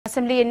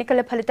Assembly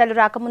ఎన్నికల ఫలితాలు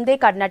రాకముందే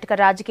కర్ణాటక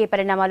రాజకీయ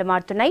పరిణామాలు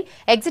మారుతున్నాయి.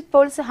 ఎగ్జిట్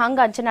పోల్స్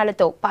హంగ్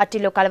అంచనాలతో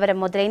పార్టీలో కలవరం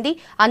మొదలైంది.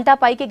 అంతా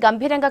పైకి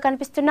గంభీరంగా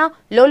కనిపిస్తున్నా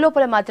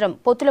లోలోపల మాత్రం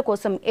పొత్తుల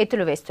కోసం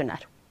ఎత్తులు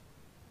వేస్తున్నారు.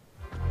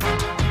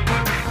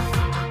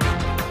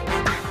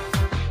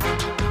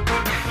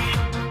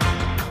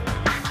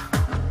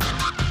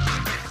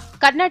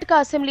 కర్ణాటక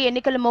అసెంబ్లీ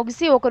ఎన్నికలు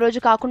ముగిసి ఒక రోజు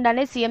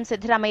కాకుండానే సీఎం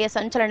సిద్దరామయ్య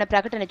సంచలన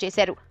ప్రకటన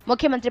చేశారు.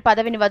 ముఖ్యమంత్రి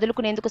పదవిని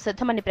వదులుకునేందుకు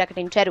సిద్ధమని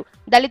ప్రకటించారు.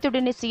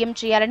 దళితుడిని సీఎం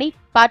చేయాలని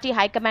పార్టీ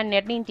హైకమాండ్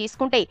నిర్ణయం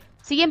తీసుకుంటే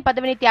సీఎం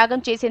పదవిని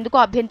త్యాగం చేసేందుకు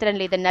అభ్యంతరం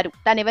లేదన్నారు.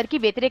 తానెవరికీ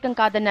వ్యతిరేకం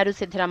కాదన్నారు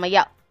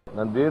సిద్దరామయ్య.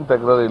 ನಂದೇನು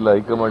ತಕರಾರು ಇಲ್ಲ.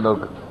 ಹೈಕಮಾಂಡ್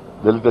ಅವರು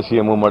ದಲಿತ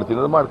ಸಿಎಂ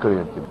ಮಾಡ್ತೀನಿ ಮಾಡ್ಕೊಳ್ಳಿ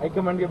ಹೇಳ್ತೀನಿ.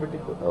 ಹೈಕಮಾಂಡ್ಗೆ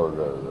ಬಿಟ್ಟಿತ್ತು.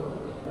 ಹೌದು,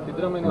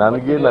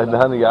 ನನಗೆ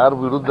ನಾನು ಯಾರ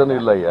ವಿರುದ್ಧನೂ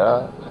ಇಲ್ಲಯ್ಯ.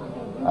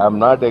 I am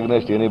not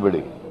against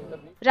anybody.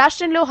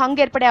 రాష్ట్రంలో హంగ్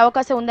ఏర్పడే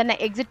అవకాశం ఉందన్న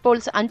ఎగ్జిట్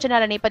పోల్స్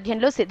అంచనాల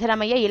నేపథ్యంలో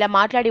సిద్దరామయ్య ఇలా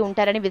మాట్లాడి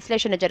ఉంటారని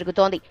విశ్లేషణ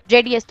జరుగుతోంది.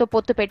 జేడీఎస్ తో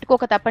పొత్తు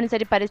పెట్టుకోక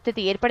తప్పనిసరి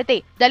పరిస్థితి ఏర్పడితే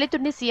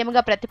దళితుడిని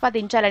సీఎంగా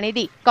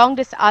ప్రతిపాదించాలనేది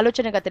కాంగ్రెస్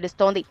ఆలోచనగా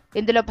తెలుస్తోంది.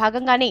 ఇందులో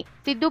భాగంగానే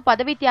సిద్దు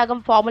పదవీ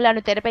త్యాగం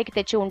ఫార్ములాను తెరపైకి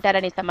తెచ్చి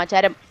ఉంటారని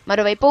సమాచారం.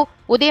 మరోవైపు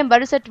ఉదయం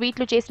వరుస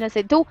ట్వీట్లు చేసిన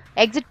సిద్దు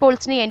ఎగ్జిట్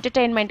పోల్స్ ని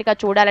ఎంటర్టైన్మెంట్ గా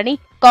చూడాలని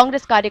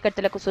కాంగ్రెస్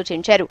కార్యకర్తలకు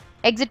సూచించారు.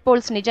 ఎగ్జిట్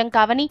పోల్స్ నిజం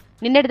కావని,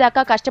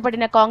 నిన్నటిదాకా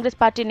కష్టపడిన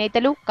కాంగ్రెస్ పార్టీ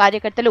నేతలు,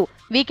 కార్యకర్తలు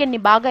వీకెండ్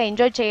ని బాగా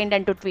ఎంజాయ్ చేయండి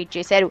అంటూ ట్వీట్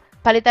చేశారు.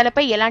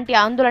 ఫలితాలపై ఎలాంటి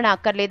ఆందోళన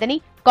అక్కర్లేదని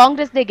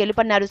కాంగ్రెస్ దే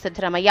గెలుపన్నారు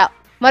సిద్దరామయ్య.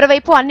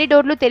 మరోవైపు అన్ని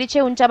డోర్లు తెరిచే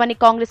ఉంచామని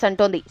కాంగ్రెస్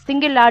అంటోంది.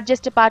 సింగిల్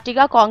లార్జెస్ట్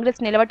పార్టీగా కాంగ్రెస్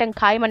నిలవటం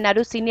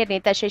ఖాయమన్నారు సీనియర్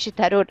నేత Shashi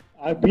Tharoor.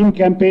 I've been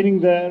campaigning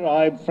there.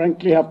 I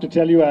frankly have to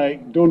tell you I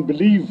don't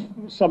believe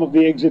some of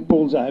the exit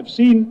polls I have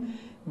seen,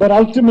 but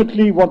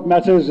ultimately what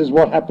matters is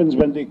what happens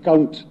when they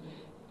count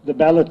the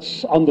ballots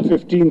on the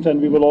 15th, and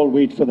we will all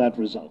wait for that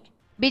result.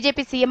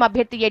 BJP CM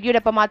అభ్యర్థి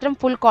యడ్యూరప్ప మాత్రం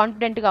full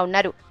confident గా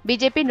ఉన్నారు.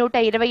 BJP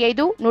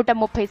 125,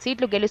 130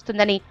 సీట్లు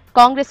గెలుస్తుందని,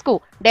 కాంగ్రెస్ కు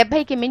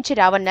 70కి మించి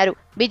రావన్నారు.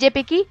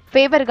 బీజేపీకి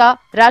favour గా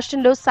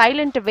రాష్ట్రంలో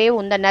సైలెంట్ వేవ్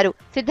ఉందన్నారు.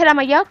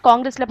 సిద్దరామయ్య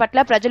కాంగ్రెస్ ల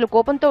పట్ల ప్రజలు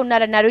కోపంతో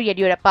ఉన్నారన్నారు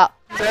Yediyurappa.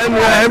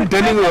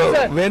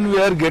 When we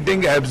are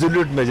getting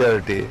absolute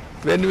majority,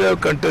 when we have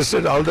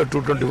contested all the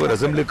 224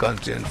 assembly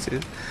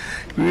constituencies,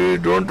 we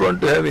don't want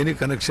to have any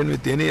connection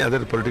with any other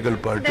political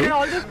party.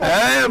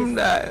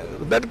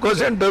 That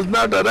question does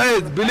not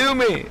arise. Believe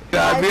me,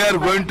 we are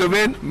going to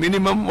win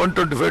minimum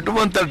 125 to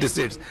 130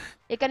 seats.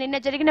 ఇక నిన్న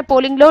జరిగిన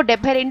polling లో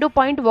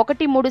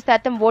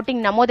 72.13%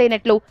 voting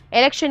నమోదైనట్లు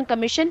election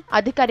commission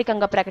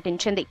అధికారికంగా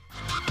ప్రకటించింది.